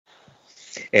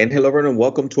And hello, everyone, and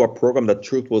welcome to our program, The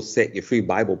Truth Will Set You Free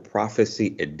Bible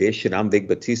Prophecy Edition. I'm Vic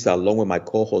Batista, along with my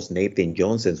co-host Nathan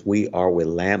Jones, since we are with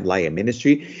Lamb Lion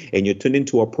Ministry, and you're tuned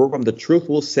into our program, The Truth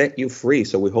Will Set You Free.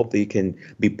 So we hope that you can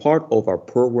be part of our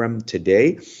program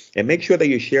today, and make sure that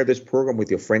you share this program with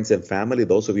your friends and family,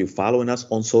 those of you following us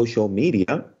on social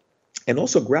media. And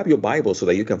also grab your Bible so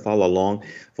that you can follow along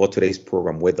for today's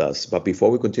program with us. But before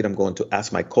we continue, I'm going to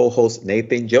ask my co-host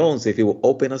Nathan Jones if he will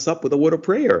open us up with a word of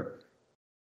prayer.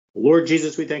 Lord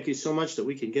Jesus, we thank you so much that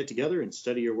we can get together and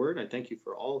study your word. I thank you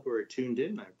for all who are tuned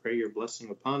in. I pray your blessing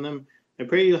upon them. I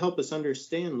pray you'll help us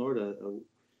understand, Lord,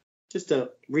 just a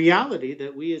reality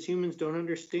that we as humans don't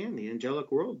understand the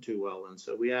angelic world too well. And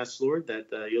so we ask, Lord,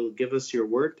 that you'll give us your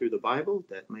word through the Bible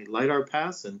that may light our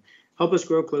paths and help us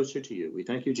grow closer to you. We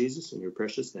thank you, Jesus, in your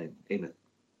precious name. Amen.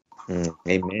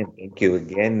 Amen. Thank you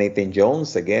again, Nathan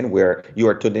Jones. Again, where you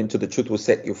are tuned into the Truth Will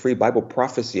Set You Free Bible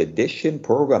Prophecy Edition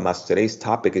program. As today's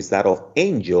topic is that of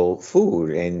angel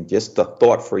food. And just a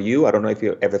thought for you. I don't know if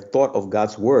you ever thought of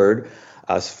God's word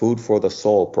as food for the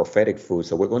soul, prophetic food.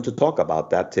 So we're going to talk about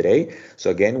that today.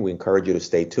 So again, we encourage you to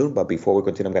stay tuned. But before we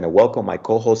continue, I'm going to welcome my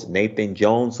co-host Nathan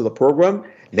Jones to the program.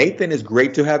 Nathan, it's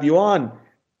great to have you on.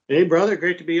 Hey, brother,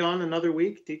 great to be on another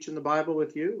week teaching the Bible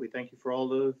with you. We thank you for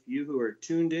all of you who are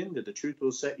tuned in to The Truth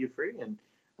Will Set You Free. And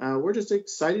we're just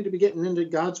excited to be getting into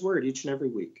God's word each and every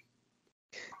week.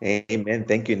 Amen.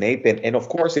 Thank you, Nathan. And of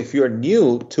course, if you're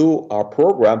new to our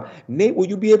program, Nate, will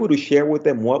you be able to share with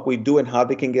them what we do and how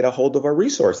they can get a hold of our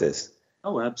resources?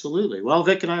 Oh, absolutely. Well,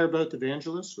 Vic and I are both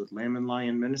evangelists with Lamb and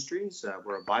Lion Ministries.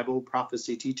 We're a Bible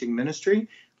prophecy teaching ministry.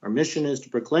 Our mission is to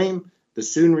proclaim the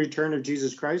soon return of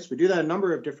Jesus Christ. We do that a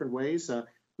number of different ways.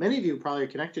 Many of you probably are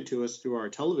connected to us through our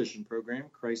television program,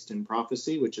 Christ in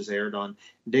Prophecy, which is aired on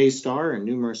Daystar and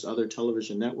numerous other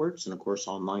television networks and, of course,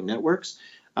 online networks.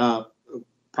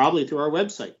 Probably through our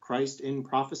website,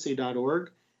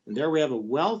 christinprophecy.org. And there we have a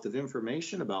wealth of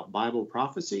information about Bible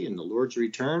prophecy and the Lord's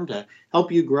return to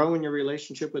help you grow in your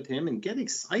relationship with him and get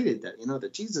excited that,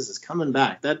 that Jesus is coming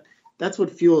back. That's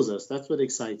what fuels us. That's what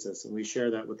excites us. And we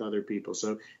share that with other people.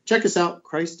 So check us out,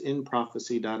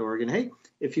 christinprophecy.org. And hey,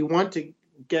 if you want to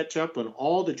catch up on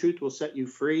all the Truth Will Set You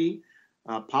Free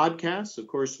podcasts, of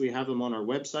course, we have them on our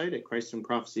website at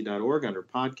christinprophecy.org under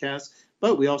podcasts.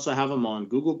 But we also have them on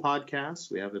Google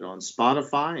Podcasts. We have it on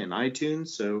Spotify and iTunes.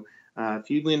 So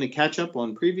if you need to catch up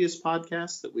on previous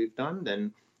podcasts that we've done,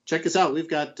 then check us out. We've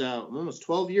got almost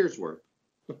 12 years worth.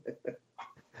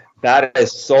 That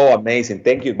is so amazing.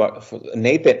 Thank you,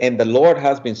 Nathan. And the Lord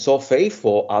has been so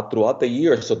faithful throughout the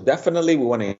years. So definitely we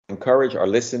want to encourage our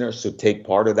listeners to take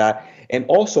part of that. And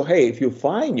also, hey, if you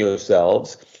find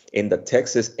yourselves in the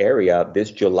Texas area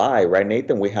this July, right,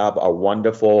 Nathan, we have a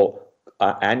wonderful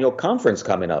annual conference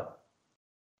coming up.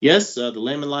 Yes, the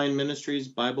Lamb and Lion Ministries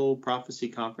Bible Prophecy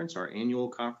Conference, our annual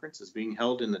conference, is being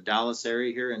held in the Dallas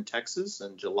area here in Texas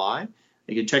in July.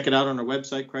 You can check it out on our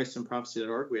website,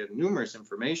 christinprophecy.org. We have numerous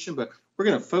information, but we're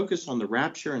going to focus on the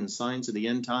rapture and signs of the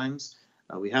end times.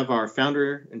 We have our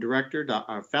founder and director,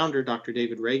 Dr.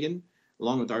 David Reagan,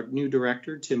 along with our new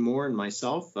director, Tim Moore, and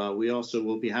myself. We also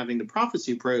will be having the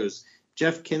prophecy pros,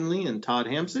 Jeff Kinley and Todd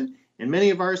Hampson, and many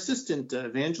of our assistant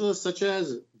evangelists, such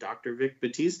as Dr. Vic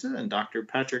Batista and Dr.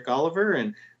 Patrick Oliver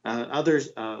and other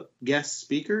guest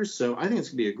speakers. So I think it's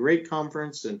going to be a great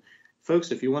conference. And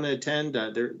folks, if you want to attend,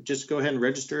 just go ahead and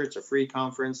register. It's a free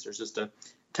conference. There's just a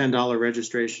 $10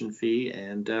 registration fee,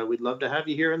 and we'd love to have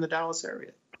you here in the Dallas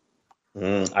area.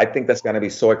 I think that's going to be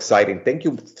so exciting. Thank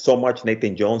you so much,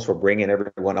 Nathan Jones, for bringing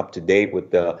everyone up to date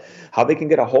with how they can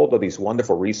get a hold of these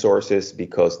wonderful resources,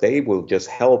 because they will just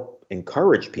help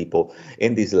encourage people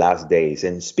in these last days.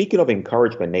 And speaking of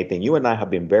encouragement, Nathan, you and I have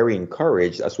been very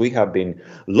encouraged as we have been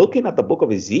looking at the book of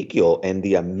Ezekiel and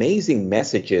the amazing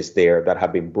messages there that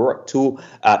have been brought to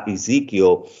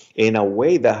Ezekiel in a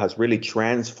way that has really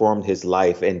transformed his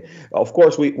life. And of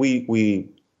course, we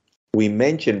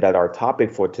mentioned that our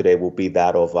topic for today will be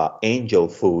that of angel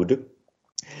food.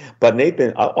 But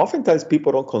Nathan, oftentimes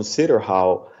people don't consider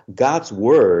how God's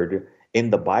word in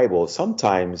the Bible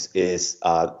sometimes is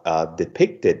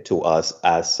depicted to us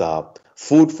as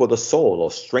food for the soul, or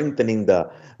strengthening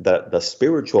the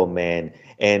spiritual man.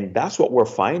 And that's what we're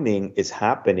finding is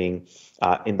happening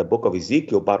in the book of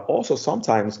Ezekiel. But also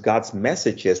sometimes God's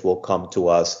messages will come to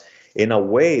us in a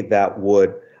way that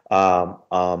would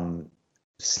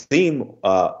seem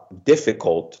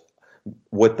difficult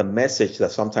with the message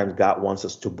that sometimes God wants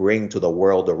us to bring to the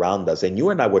world around us. And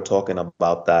you and I were talking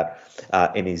about that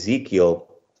in Ezekiel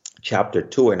chapter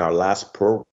 2 in our last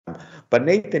program. But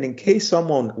Nathan, in case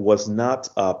someone was not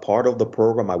part of the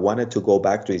program, I wanted to go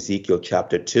back to Ezekiel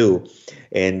chapter 2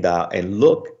 and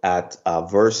look at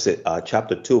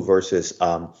chapter 2, verses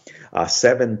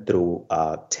 7 through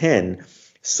 10,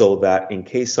 so that in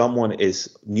case someone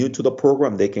is new to the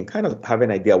program, they can kind of have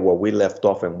an idea where we left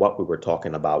off and what we were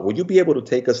talking about. Would you be able to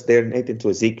take us there, Nathan, to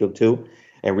Ezekiel 2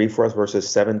 and read for us verses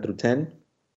 7 through 10?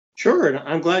 Sure, and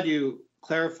I'm glad you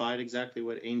clarified exactly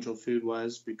what angel food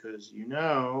was, because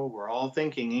we're all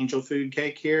thinking angel food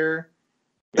cake here.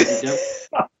 Cake,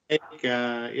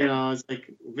 it's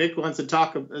like Vic wants to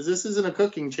talk about. This isn't a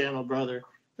cooking channel, brother.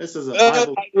 This is a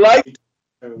Bible. Glad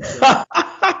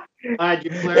you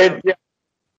clarified.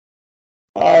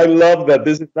 I love that.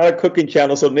 This is not a cooking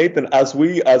channel. So Nathan, as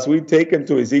we take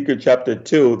into Ezekiel chapter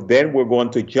 2, then we're going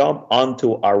to jump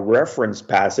onto our reference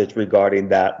passage regarding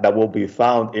that will be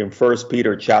found in 1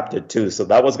 Peter chapter 2. So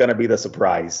that was going to be the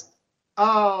surprise.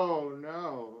 Oh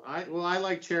no. I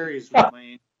like cherries with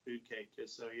my food cake,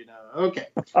 just so you know. Okay.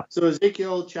 So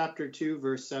Ezekiel chapter 2,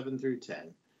 verse 7 through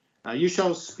 10. You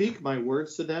shall speak my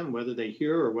words to them, whether they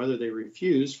hear or whether they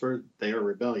refuse, for they are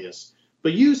rebellious.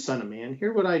 But you, son of man,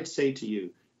 hear what I say to you.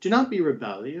 Do not be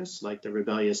rebellious like the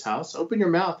rebellious house. Open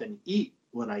your mouth and eat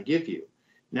what I give you.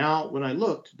 Now, when I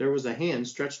looked, there was a hand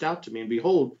stretched out to me, and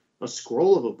behold, a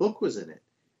scroll of a book was in it.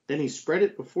 Then he spread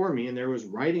it before me, and there was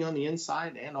writing on the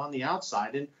inside and on the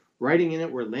outside, and writing in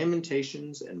it were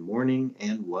lamentations and mourning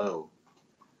and woe.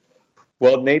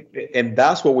 Well, Nathan, and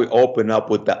that's where we open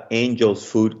up with the angel's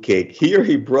food cake. Here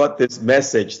he brought this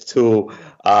message to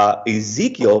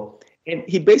Ezekiel, and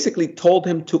he basically told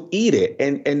him to eat it.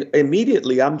 And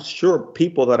immediately, I'm sure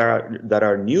people that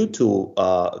are new to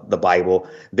the Bible,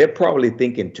 they're probably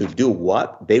thinking, to do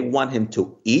what? They want him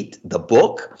to eat the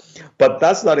book? But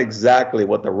that's not exactly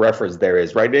what the reference there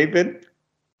is, right, Nathan?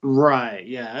 Right,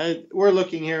 yeah. We're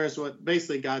looking here as what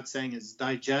basically God's saying is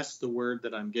digest the word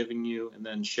that I'm giving you and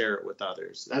then share it with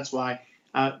others. That's why,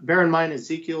 bear in mind,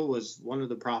 Ezekiel was one of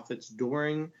the prophets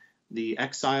during the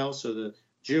exile. So the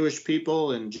Jewish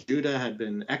people in Judah had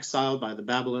been exiled by the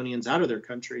Babylonians out of their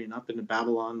country and up into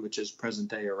Babylon, which is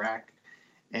present-day Iraq.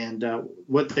 And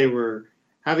what they were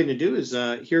having to do is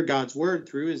hear God's word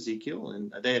through Ezekiel,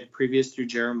 and they had previous through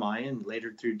Jeremiah and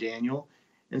later through Daniel.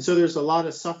 And so there's a lot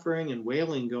of suffering and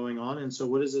wailing going on. And so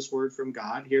what is this word from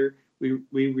God? Here we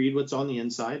read what's on the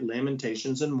inside,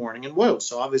 lamentations and mourning and woe.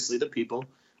 So obviously the people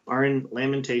are in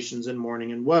lamentations and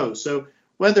mourning and woe. So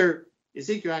whether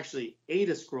Ezekiel actually ate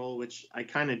a scroll, which I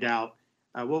kind of doubt,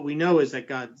 what we know is that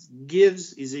God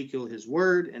gives Ezekiel his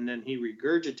word, and then he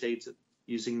regurgitates it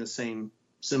using the same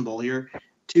symbol here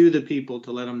to the people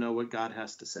to let them know what God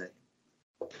has to say.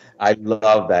 I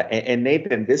love that. And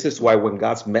Nathan, this is why when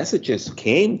God's messages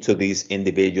came to these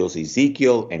individuals,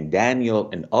 Ezekiel and Daniel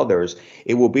and others,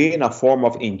 it will be in a form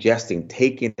of ingesting,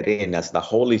 taking it in as the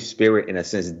Holy Spirit, in a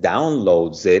sense,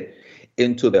 downloads it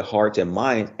into their hearts and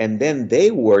minds. And then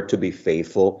they were to be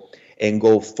faithful and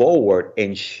go forward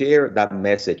and share that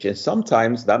message. And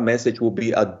sometimes that message will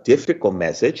be a difficult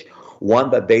message,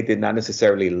 one that they did not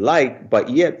necessarily like, but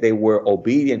yet they were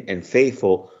obedient and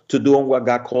faithful to doing what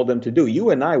God called them to do. You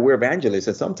and I, we're evangelists,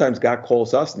 and sometimes God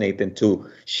calls us, Nathan, to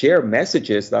share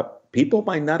messages that people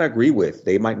might not agree with,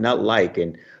 they might not like.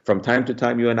 And from time to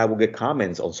time, you and I will get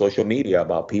comments on social media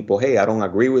about people, hey, I don't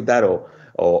agree with that,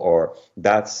 or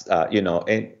that's,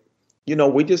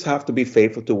 we just have to be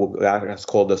faithful to what God has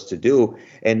called us to do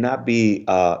and not be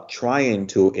trying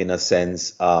to, in a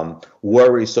sense,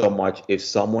 worry so much if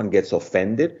someone gets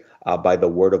offended by the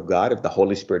word of God. If the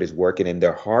Holy Spirit is working in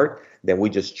their heart, then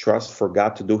we just trust for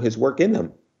God to do his work in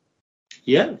them.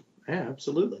 Yeah,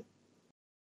 absolutely.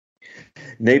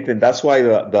 Nathan, that's why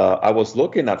I was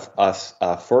looking at us,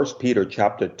 1 Peter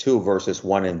chapter 2, verses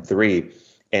 1 and 3.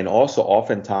 And also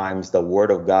oftentimes the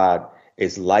word of God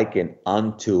is likened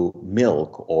unto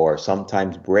milk or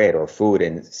sometimes bread or food.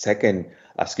 In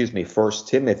 1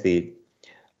 Timothy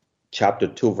chapter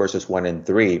 2, verses 1 and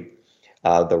 3,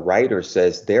 the writer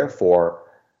says, therefore,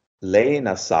 laying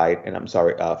aside, and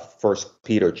 1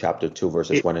 Peter chapter 2,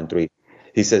 verses 1 and 3,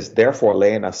 he says, therefore,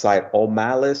 laying aside all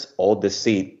malice, all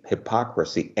deceit,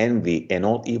 hypocrisy, envy, and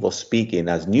all evil speaking,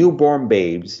 as newborn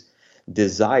babes,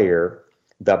 desire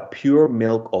the pure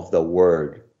milk of the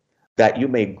word, that you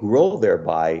may grow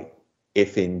thereby,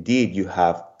 if indeed you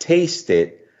have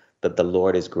tasted that the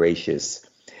Lord is gracious.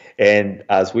 And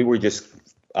as we were just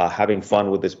having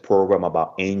fun with this program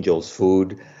about angels'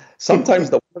 food, sometimes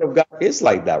the word of God is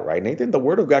like that, right, Nathan? The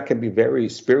word of God can be very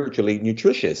spiritually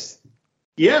nutritious.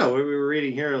 Yeah, we were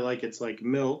reading here, like it's like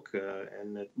milk,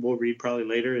 and we'll read probably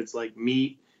later, it's like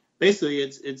meat. Basically,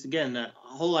 it's again, that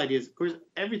whole idea is, of course,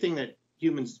 everything that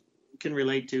humans can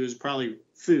relate to is probably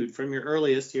food. From your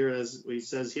earliest here, as he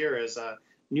says here, as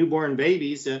newborn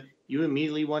babies, you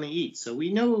immediately want to eat. So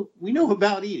we know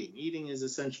about eating. Eating is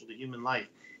essential to human life.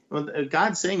 What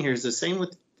God's saying here is the same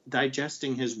with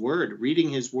digesting his word, reading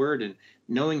his word, and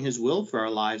knowing his will for our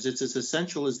lives. It's as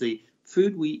essential as the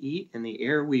food we eat and the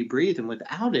air we breathe. And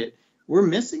without it, we're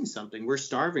missing something. We're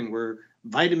starving. We're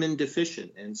vitamin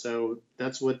deficient. And so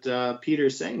that's what Peter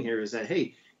is saying here is that,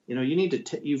 hey, you need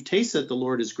to, you've tasted that the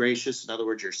Lord is gracious. In other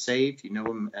words, you're saved. You know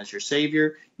him as your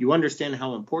Savior. You understand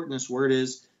how important this word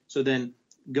is. So then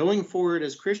going forward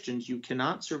as Christians, you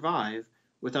cannot survive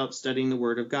without studying the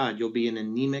word of God. You'll be an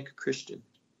anemic Christian.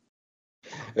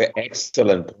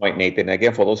 Excellent point, Nathan.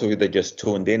 Again, for those of you that just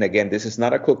tuned in, again, this is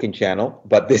not a cooking channel,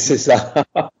 but this is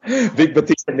Vic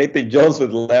Batista and Nathan Jones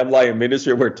with Lamb Lion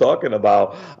Ministry. We're talking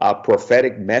about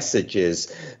prophetic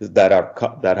messages that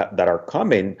are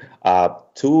coming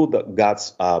to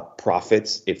God's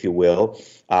prophets, if you will,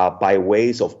 by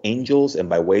ways of angels and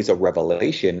by ways of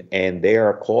revelation, and they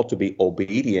are called to be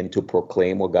obedient to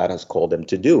proclaim what God has called them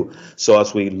to do. So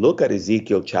as we look at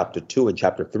Ezekiel chapter 2 and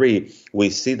chapter 3,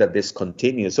 we see that this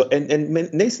continues. So and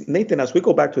Nathan, as we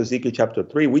go back to Ezekiel chapter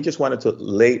 3, we just wanted to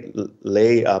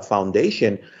lay a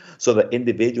foundation so that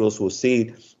individuals will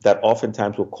see that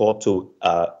oftentimes we're called to,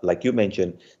 like you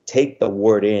mentioned, take the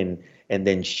word in and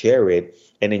then share it.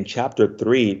 And in chapter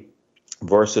 3,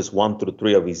 verses 1 through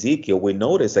 3 of Ezekiel, we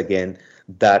notice again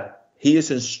that he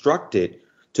is instructed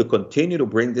to continue to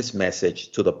bring this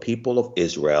message to the people of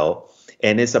Israel.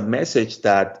 And it's a message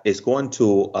that is going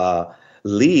to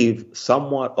leave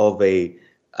somewhat of a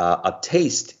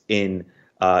taste in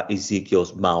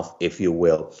Ezekiel's mouth, if you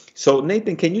will. So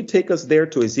Nathan, can you take us there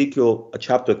to Ezekiel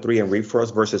chapter 3 and read for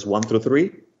us verses 1 through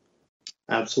 3?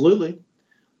 Absolutely.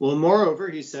 Well, moreover,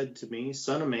 he said to me,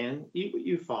 Son of man, eat what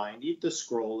you find, eat the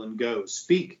scroll, and go,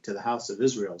 speak to the house of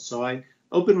Israel. So I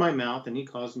opened my mouth, and he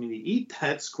caused me to eat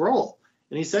that scroll.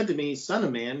 And he said to me, Son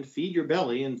of man, feed your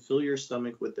belly and fill your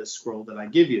stomach with this scroll that I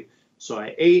give you. So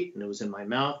I ate, and it was in my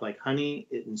mouth like honey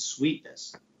and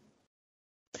sweetness.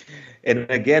 And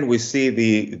again, we see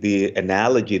the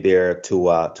analogy there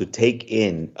to take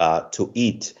in, to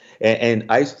eat. And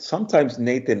I sometimes,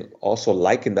 Nathan, also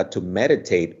liken that to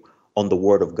meditate on the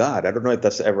word of God. I don't know if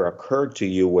that's ever occurred to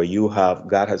you where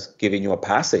God has given you a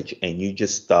passage and you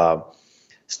just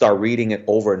start reading it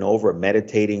over and over,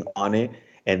 meditating on it.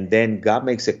 And then God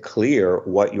makes it clear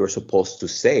what you're supposed to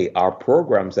say. Our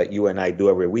programs that you and I do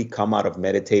every week come out of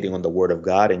meditating on the word of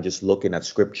God and just looking at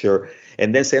scripture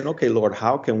and then saying, okay, Lord,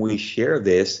 how can we share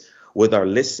this with our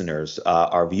listeners,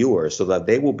 our viewers, so that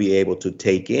they will be able to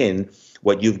take in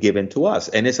what you've given to us?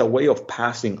 And it's a way of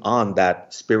passing on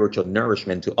that spiritual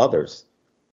nourishment to others.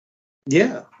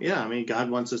 Yeah. I mean, God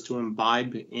wants us to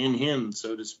imbibe in him,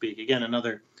 so to speak. Again,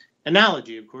 another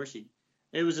analogy, of course.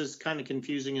 It was as kind of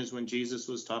confusing as when Jesus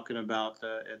was talking about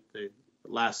at the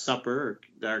Last Supper,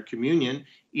 or our communion,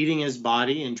 eating his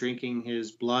body and drinking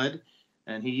his blood.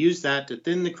 And he used that to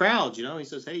thin the crowd. He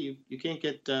says, hey, you can't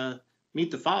meet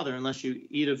the Father unless you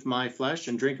eat of my flesh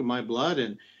and drink of my blood.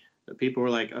 And the people were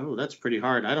like, oh, that's pretty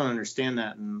hard. I don't understand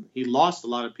that. And he lost a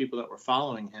lot of people that were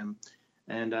following him.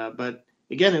 And but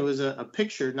again, it was a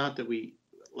picture, not that we,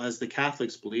 as the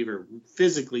Catholics believe, are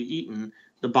physically eaten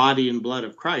the body and blood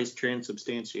of Christ,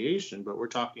 transubstantiation, but we're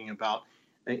talking about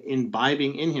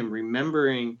imbibing in him,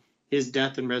 remembering his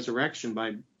death and resurrection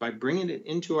by bringing it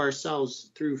into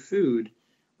ourselves through food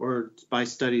or by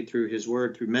study through his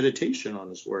word, through meditation on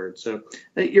his word. So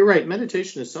you're right.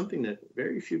 Meditation is something that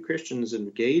very few Christians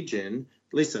engage in,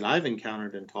 at least that I've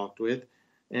encountered and talked with.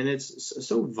 And it's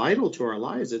so vital to our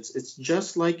lives. It's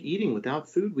just like eating.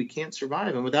 Without food, we can't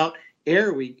survive. And without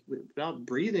air, without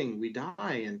breathing, we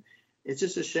die. And it's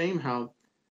just a shame how,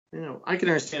 I can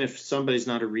understand if somebody's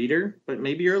not a reader, but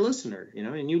maybe you're a listener,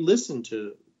 and you listen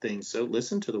to things. So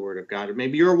listen to the word of God. Or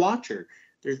maybe you're a watcher.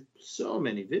 There's so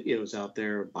many videos out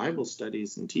there, Bible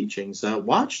studies and teachings.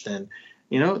 Watch then.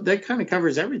 That kind of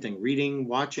covers everything. Reading,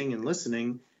 watching, and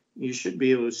listening. You should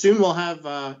be able to. Soon we'll have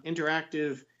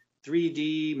interactive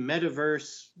 3D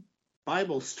metaverse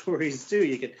Bible stories too.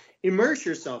 You can immerse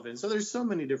yourself in. So there's so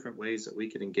many different ways that we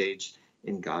can engage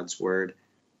in God's word.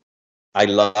 I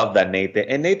love that, Nathan.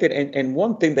 And Nathan, and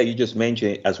one thing that you just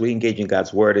mentioned as we engage in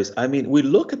God's word is, we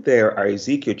look at our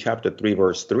Ezekiel chapter 3,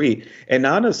 verse 3, and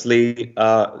honestly,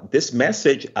 this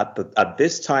message at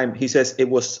this time, he says it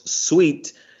was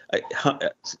sweet.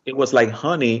 It was like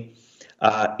honey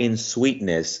in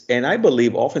sweetness. And I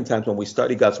believe oftentimes when we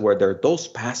study God's word, there are those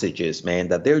passages, man,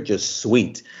 that they're just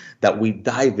sweet, that we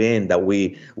dive in, that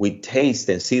we taste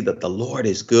and see that the Lord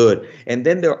is good. And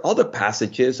then there are other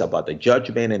passages about the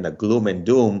judgment and the gloom and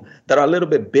doom that are a little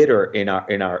bit bitter in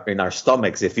our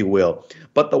stomachs, if you will.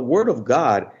 But the word of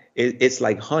God, it's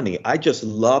like honey. I just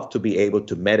love to be able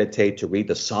to meditate, to read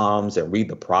the Psalms and read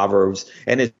the Proverbs.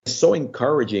 And it's so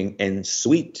encouraging and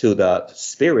sweet to the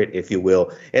spirit, if you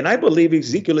will. And I believe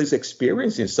Ezekiel is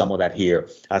experiencing some of that here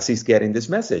as he's getting this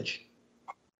message.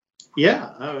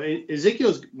 Yeah,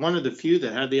 Ezekiel's one of the few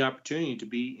that had the opportunity to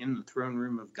be in the throne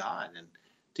room of God and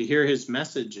to hear his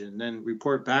message and then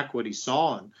report back what he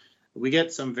saw. And we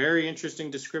get some very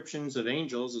interesting descriptions of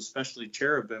angels, especially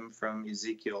cherubim, from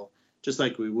Ezekiel, just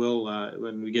like we will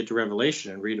when we get to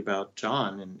Revelation and read about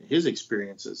John and his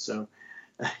experiences. So,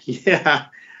 yeah,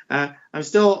 I'm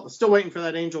still waiting for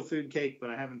that angel food cake, but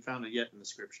I haven't found it yet in the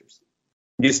scriptures.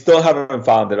 You still haven't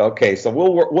found it. Okay, so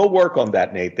we'll work on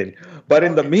that, Nathan. But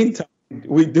in the meantime,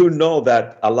 we do know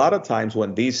that a lot of times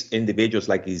when these individuals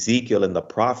like Ezekiel and the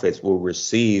prophets will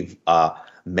receive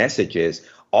messages,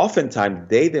 oftentimes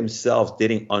they themselves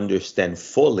didn't understand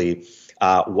fully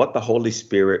what the Holy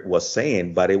Spirit was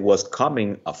saying, but it was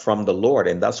coming from the Lord.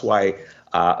 And that's why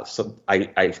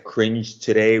I cringe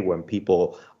today when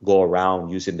people go around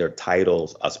using their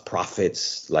titles as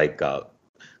prophets, like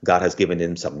God has given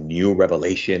them some new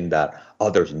revelation that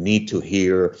others need to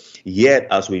hear. Yet,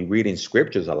 as we read in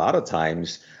scriptures, a lot of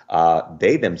times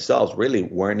they themselves really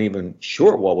weren't even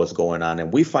sure what was going on.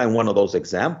 And we find one of those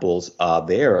examples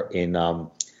there in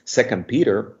 2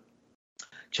 Peter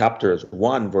chapters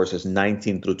 1, verses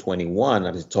 19 through 21,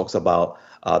 and it talks about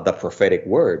the prophetic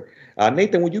word.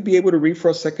 Nathan, would you be able to read for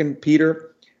us 2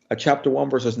 Peter chapter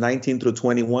 1, verses 19 through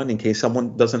 21, in case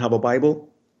someone doesn't have a Bible?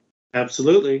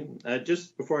 Absolutely.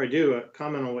 Just before I do,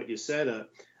 comment on what you said.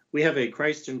 We have a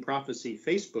Christ in Prophecy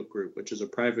Facebook group, which is a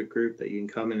private group that you can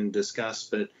come in and discuss.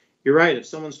 But you're right. If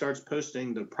someone starts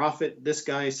posting the prophet, this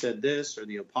guy said this, or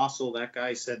the apostle, that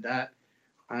guy said that,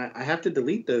 I have to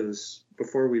delete those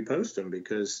before we post them,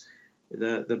 because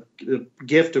the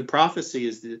gift of prophecy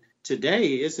is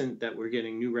today isn't that we're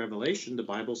getting new revelation. The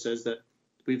Bible says that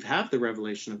we have the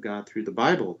revelation of God through the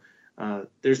Bible.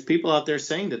 There's people out there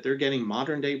saying that they're getting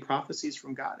modern day prophecies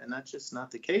from God, and that's just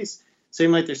not the case.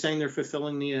 Same like they're saying they're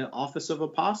fulfilling the office of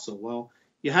apostle. Well,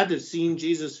 you had to have seen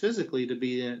Jesus physically to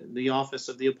be the office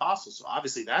of the apostle. So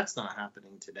obviously that's not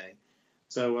happening today.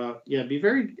 So be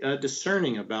very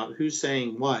discerning about who's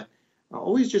saying what.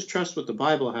 Always just trust what the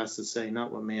Bible has to say,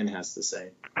 not what man has to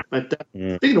say. But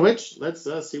speaking of which, let's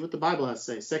see what the Bible has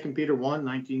to say. 2 Peter 1,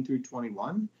 19 through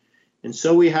 21. And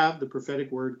so we have the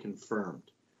prophetic word confirmed.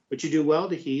 What you do well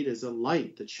to heed is a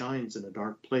light that shines in a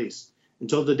dark place,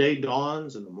 until the day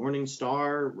dawns and the morning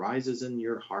star rises in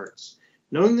your hearts.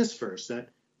 Knowing this first, that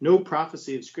no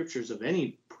prophecy of scriptures of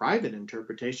any private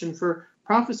interpretation, for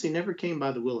prophecy never came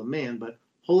by the will of man, but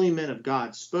holy men of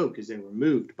God spoke as they were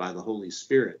moved by the Holy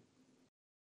Spirit.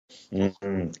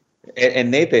 Mm-hmm.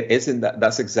 And Nathan,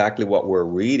 that's exactly what we're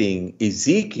reading?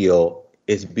 Ezekiel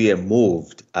is being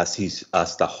moved as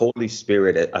the Holy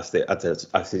Spirit,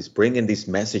 as he's bringing these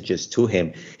messages to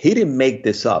him. He didn't make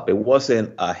this up. It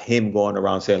wasn't him going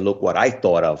around saying, look what I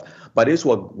thought of, but it's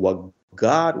what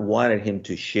God wanted him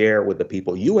to share with the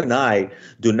people. You and I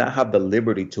do not have the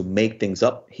liberty to make things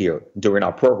up here during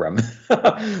our program.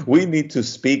 We need to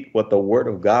speak what the Word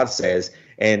of God says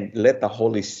and let the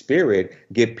Holy Spirit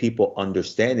give people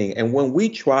understanding. And when we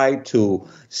try to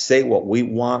say what we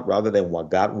want rather than what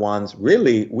God wants,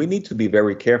 really, we need to be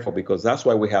very careful, because that's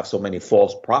why we have so many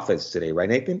false prophets today, right,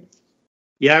 Nathan?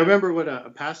 Yeah, I remember what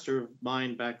a pastor of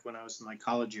mine back when I was in my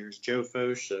college years, Joe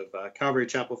Foch of Calvary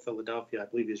Chapel, Philadelphia, I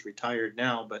believe he's retired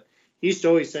now, but he used to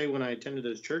always say when I attended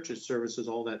those churches services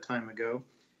all that time ago,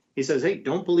 he says, hey,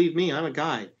 don't believe me, I'm a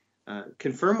guy.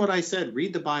 Confirm what I said,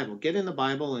 read the Bible, get in the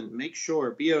Bible and make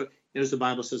sure, as the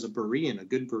Bible says, a Berean, a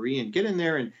good Berean. Get in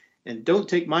there and don't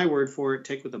take my word for it,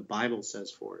 take what the Bible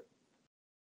says for it.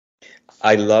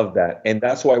 I love that. And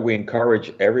that's why we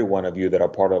encourage every one of you that are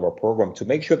part of our program to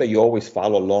make sure that you always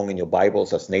follow along in your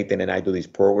Bibles as Nathan and I do these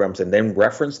programs, and then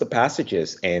reference the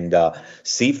passages and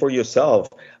see for yourself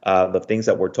the things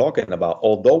that we're talking about.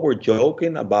 Although we're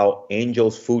joking about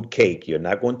angels' food cake, you're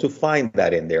not going to find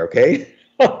that in there, okay?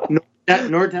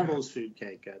 Nor devil's food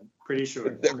cake, I'm pretty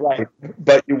sure. Right.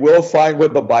 But you will find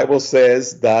what the Bible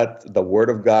says, that the Word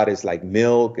of God is like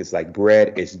milk, it's like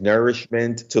bread, it's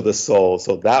nourishment to the soul.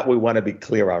 So that we want to be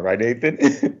clear on, right,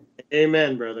 Nathan?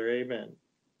 Amen, brother. Amen.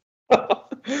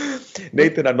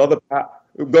 Nathan,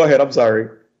 go ahead. I'm sorry.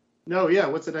 No, yeah.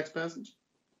 What's the next passage?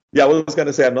 Yeah, I was going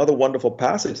to say another wonderful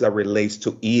passage that relates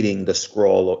to eating the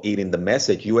scroll or eating the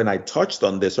message. You and I touched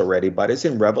on this already, but it's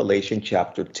in Revelation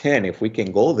chapter 10. If we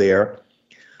can go there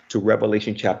to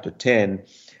Revelation chapter 10,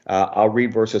 I'll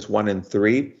read verses 1 and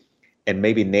 3. And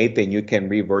maybe Nathan, you can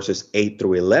read verses 8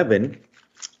 through 11.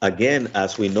 Again,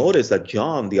 as we notice that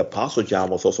John, the Apostle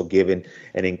John, was also given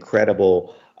an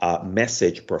incredible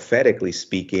message, prophetically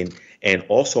speaking, and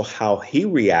also how he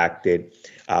reacted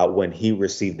when he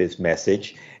received this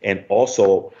message. And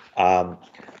also,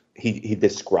 he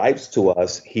describes to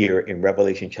us here in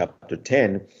Revelation chapter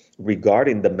 10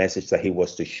 regarding the message that he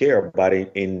was to share. But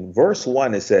in verse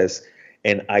 1, it says,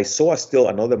 "And I saw still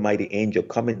another mighty angel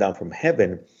coming down from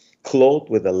heaven, clothed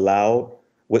with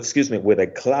with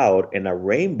a cloud, and a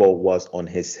rainbow was on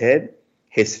his head.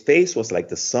 His face was like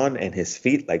the sun, and his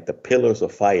feet like the pillars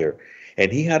of fire.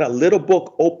 And he had a little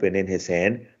book open in his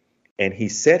hand, and he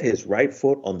set his right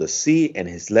foot on the sea and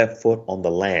his left foot on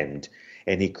the land.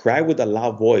 And he cried with a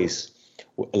loud voice,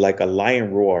 like a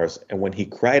lion roars. And when he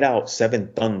cried out, seven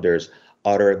thunders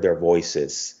uttered their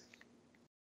voices."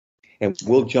 And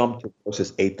we'll jump to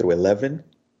verses 8 through 11.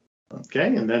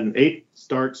 Okay, and then 8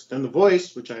 starts, "Then the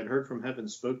voice, which I had heard from heaven,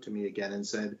 spoke to me again and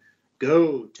said,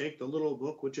 'Go, take the little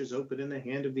book which is open in the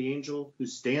hand of the angel who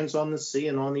stands on the sea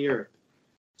and on the earth.'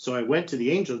 So I went to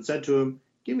the angel and said to him,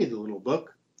 'Give me the little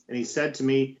book.' And he said to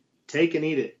me, 'Take and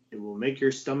eat it. It will make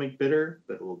your stomach bitter,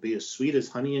 but it will be as sweet as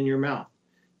honey in your mouth.'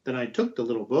 Then I took the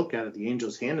little book out of the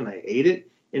angel's hand and I ate it,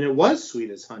 and it was sweet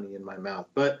as honey in my mouth.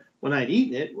 But when I'd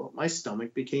eaten it, well, my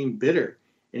stomach became bitter.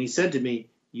 And he said to me,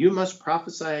 'You must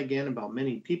prophesy again about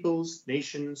many peoples,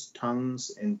 nations, tongues,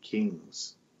 and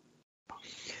kings.'"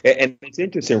 And it's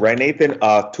interesting, right, Nathan?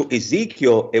 To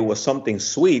Ezekiel, it was something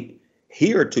sweet.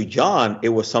 Here to John, it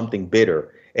was something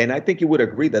bitter. And I think you would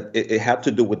agree that it had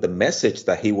to do with the message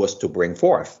that he was to bring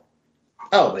forth.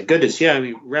 Oh, my goodness. Yeah, I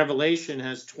mean, Revelation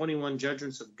has 21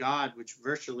 judgments of God, which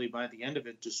virtually by the end of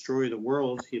it destroy the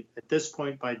world. At this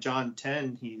point, by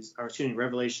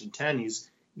Revelation 10, he's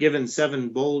given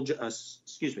seven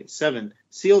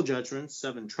seal judgments,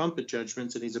 seven trumpet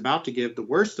judgments, and he's about to give the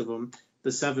worst of them,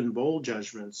 the seven bowl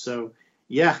judgments. So,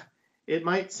 yeah, it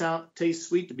might taste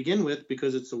sweet to begin with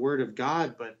because it's the word of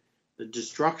God, but the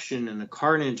destruction and the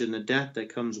carnage and the death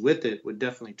that comes with it would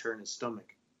definitely turn his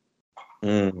stomach.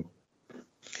 Mm.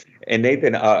 And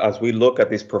Nathan, as we look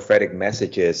at these prophetic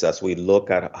messages, as we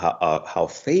look at how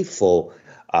faithful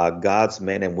God's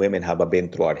men and women have been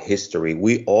throughout history,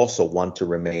 we also want to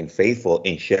remain faithful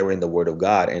in sharing the word of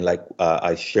God. And like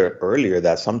I shared earlier,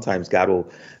 that sometimes God will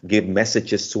give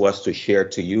messages to us to share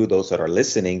to you, those that are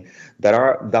listening,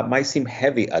 that might seem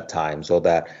heavy at times, or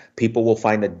that people will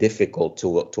find it difficult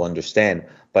to understand.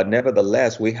 But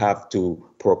nevertheless, we have to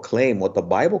proclaim what the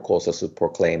Bible calls us to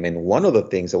proclaim. And one of the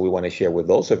things that we want to share with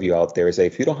those of you out there is that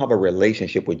if you don't have a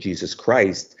relationship with Jesus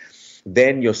Christ,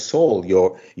 then your soul,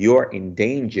 you're in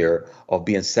danger of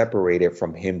being separated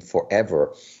from him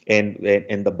forever. And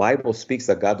the Bible speaks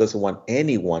that God doesn't want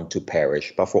anyone to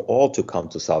perish, but for all to come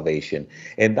to salvation.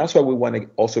 And that's why we want to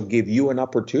also give you an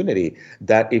opportunity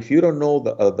that if you don't know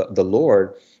the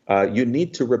Lord, you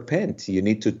need to repent. You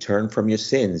need to turn from your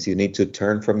sins. You need to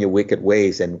turn from your wicked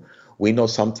ways. And we know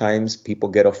sometimes people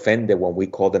get offended when we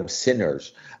call them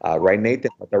sinners, right,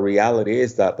 Nathan? But the reality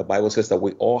is that the Bible says that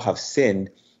we all have sinned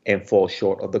and fall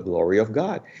short of the glory of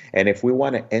God. And if we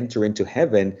want to enter into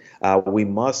heaven, we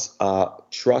must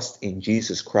trust in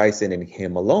Jesus Christ and in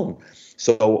him alone.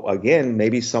 So again,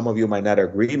 maybe some of you might not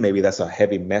agree. Maybe that's a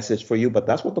heavy message for you, but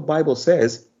that's what the Bible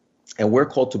says. And we're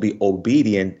called to be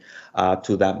obedient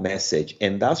to that message.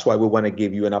 And that's why we want to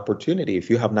give you an opportunity. If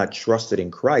you have not trusted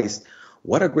in Christ,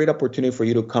 what a great opportunity for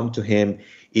you to come to him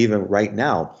even right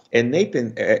now. And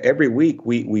Nathan, every week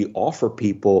we offer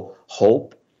people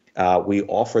hope. We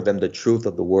offer them the truth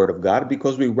of the word of God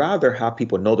because we rather have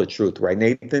people know the truth, right,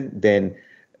 Nathan, than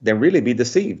really be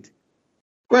deceived.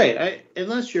 Right.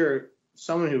 Unless you're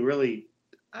someone who really,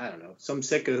 I don't know, some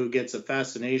sicko who gets a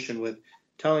fascination with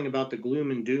telling about the gloom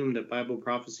and doom that Bible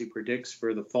prophecy predicts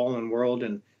for the fallen world.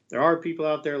 And there are people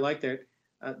out there like that.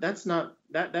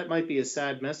 That might be a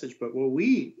sad message, but what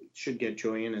we should get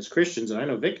joy in as Christians, and I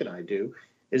know Vic and I do,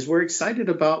 is we're excited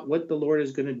about what the Lord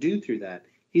is going to do through that.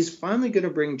 He's finally going to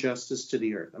bring justice to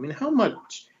the earth. I mean, how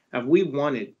much have we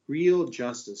wanted real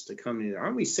justice to come here?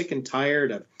 Aren't we sick and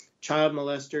tired of child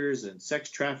molesters and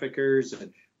sex traffickers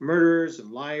and murderers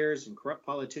and liars and corrupt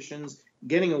politicians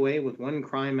getting away with one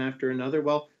crime after another?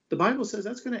 Well, the Bible says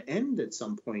that's going to end at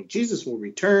some point. Jesus will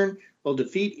return, will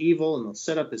defeat evil, and will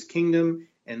set up his kingdom.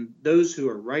 And those who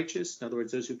are righteous, in other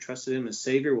words, those who trusted him as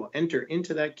Savior, will enter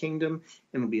into that kingdom,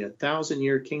 and will be a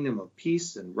 1,000-year kingdom of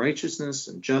peace and righteousness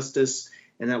and justice.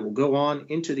 and that will go on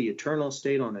into the eternal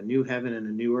state on a new heaven and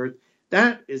a new earth.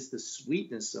 That is the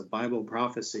sweetness of Bible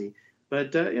prophecy.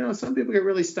 But, some people get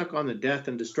really stuck on the death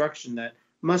and destruction that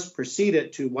must precede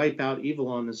it to wipe out evil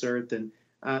on this earth. And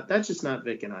that's just not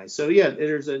Vic and I. So, yeah,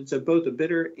 it's both a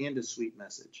bitter and a sweet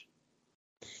message.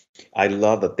 I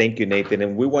love it. Thank you, Nathan.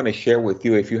 And we want to share with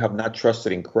you, if you have not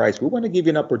trusted in Christ, we want to give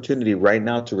you an opportunity right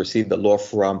now to receive the Lord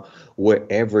from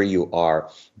wherever you are.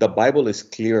 The Bible is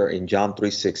clear in John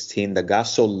 3:16 that God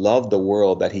so loved the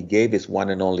world that he gave his one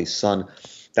and only Son,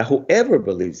 that whoever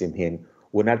believes in him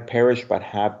will not perish but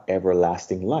have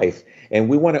everlasting life. And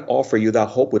we want to offer you that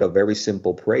hope with a very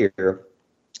simple prayer.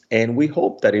 And we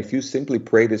hope that if you simply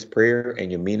pray this prayer and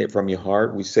you mean it from your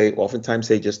heart, oftentimes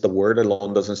say just the word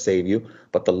alone doesn't save you,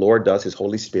 but the Lord does, his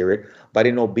Holy Spirit. But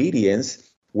in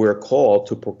obedience, we're called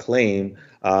to proclaim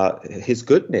his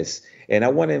goodness. And I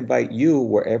want to invite you,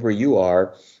 wherever you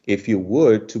are, if you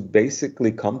would, to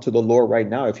basically come to the Lord right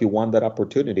now if you want that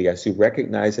opportunity, as you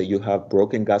recognize that you have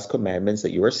broken God's commandments,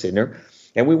 that you're a sinner.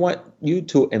 And we want you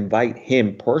to invite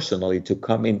him personally to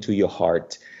come into your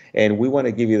heart. And we want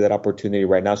to give you that opportunity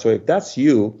right now. So if that's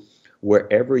you,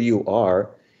 wherever you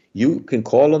are, you can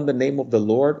call on the name of the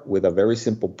Lord with a very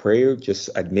simple prayer, just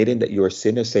admitting that you're a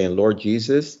sinner, saying, Lord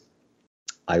Jesus,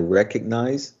 I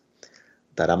recognize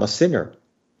that I'm a sinner.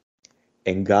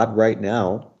 And God, right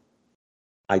now,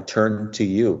 I turn to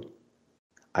you.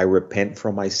 I repent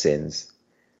from my sins.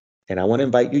 And I want to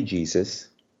invite you, Jesus,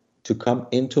 to come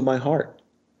into my heart,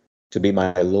 to be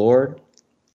my Lord,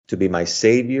 to be my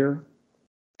Savior,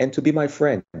 and to be my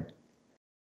friend.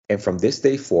 And from this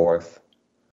day forth,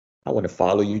 I want to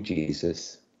follow you,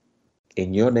 Jesus.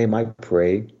 In your name I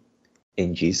pray.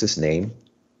 In Jesus' name,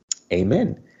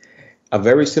 amen. A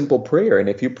very simple prayer. And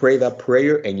if you pray that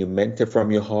prayer and you meant it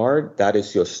from your heart, that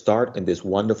is your start in this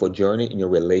wonderful journey in your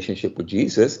relationship with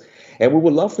Jesus. And we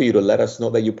would love for you to let us know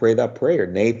that you pray that prayer.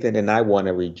 Nathan and I want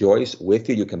to rejoice with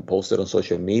you. You can post it on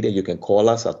social media. You can call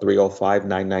us at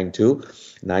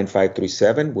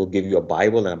 305-992-9537. We'll give you a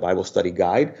Bible and a Bible study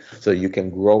guide so you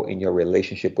can grow in your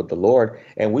relationship with the Lord.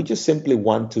 And we just simply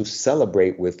want to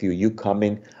celebrate with you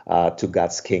coming to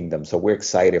God's kingdom. So we're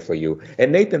excited for you.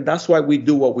 And Nathan, that's why we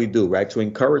do what we do, right? To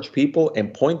encourage people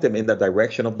and point them in the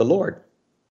direction of the Lord.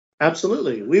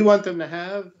 Absolutely. We want them to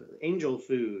have angel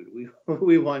food.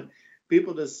 We want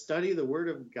people to study the Word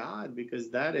of God,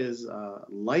 because that is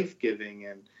life-giving.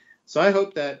 And so I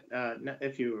hope that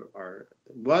if you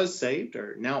was saved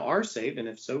or now are saved, and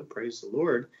if so, praise the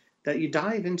Lord, that you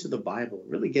dive into the Bible,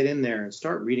 really get in there and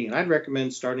start reading it. I'd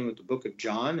recommend starting with the book of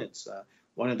John. It's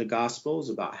one of the Gospels,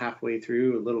 about halfway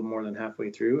through, a little more than halfway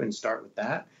through, and start with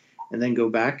that. And then go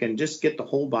back and just get the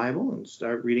whole Bible and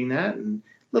start reading that, and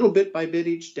little bit by bit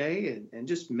each day, and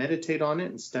just meditate on it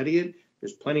and study it.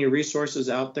 There's plenty of resources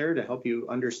out there to help you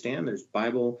understand. There's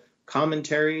Bible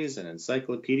commentaries and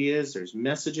encyclopedias. There's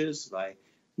messages by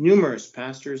numerous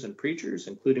pastors and preachers,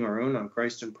 including our own on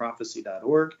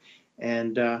christandprophecy.org.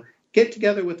 And get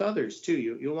together with others, too.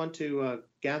 You'll want to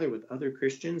gather with other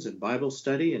Christians in Bible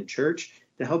study and church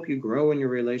to help you grow in your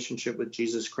relationship with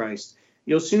Jesus Christ.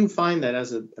 You'll soon find that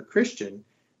as a Christian,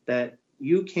 that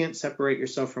you can't separate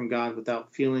yourself from God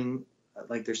without feeling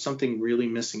like there's something really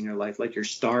missing in your life, like you're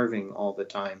starving all the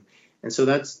time. And so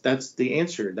that's the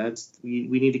answer. We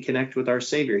need to connect with our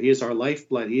Savior. He is our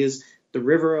lifeblood. He is the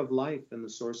river of life and the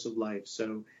source of life.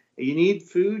 So you need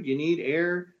food, you need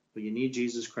air, but you need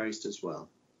Jesus Christ as well.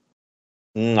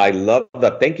 I love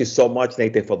that. Thank you so much,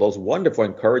 Nathan, for those wonderful,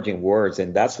 encouraging words.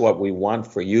 And that's what we want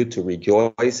for you to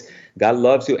rejoice. God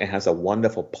loves you and has a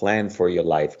wonderful plan for your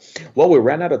life. Well, we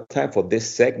ran out of time for this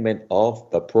segment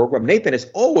of the program. Nathan, it's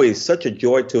always such a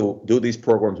joy to do these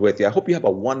programs with you. I hope you have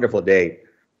a wonderful day.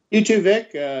 You too,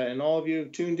 Vic, and all of you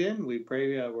who've tuned in. We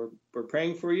pray we're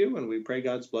praying for you, and we pray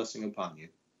God's blessing upon you.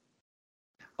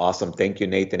 Awesome. Thank you,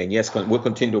 Nathan. And yes, we'll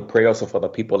continue to pray also for the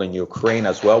people in Ukraine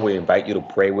as well. We invite you to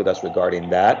pray with us regarding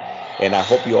that. And I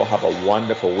hope you all have a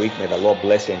wonderful week. May the Lord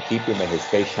bless you and keep you. May his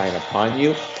face shine upon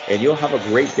you. And you'll have a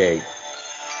great day.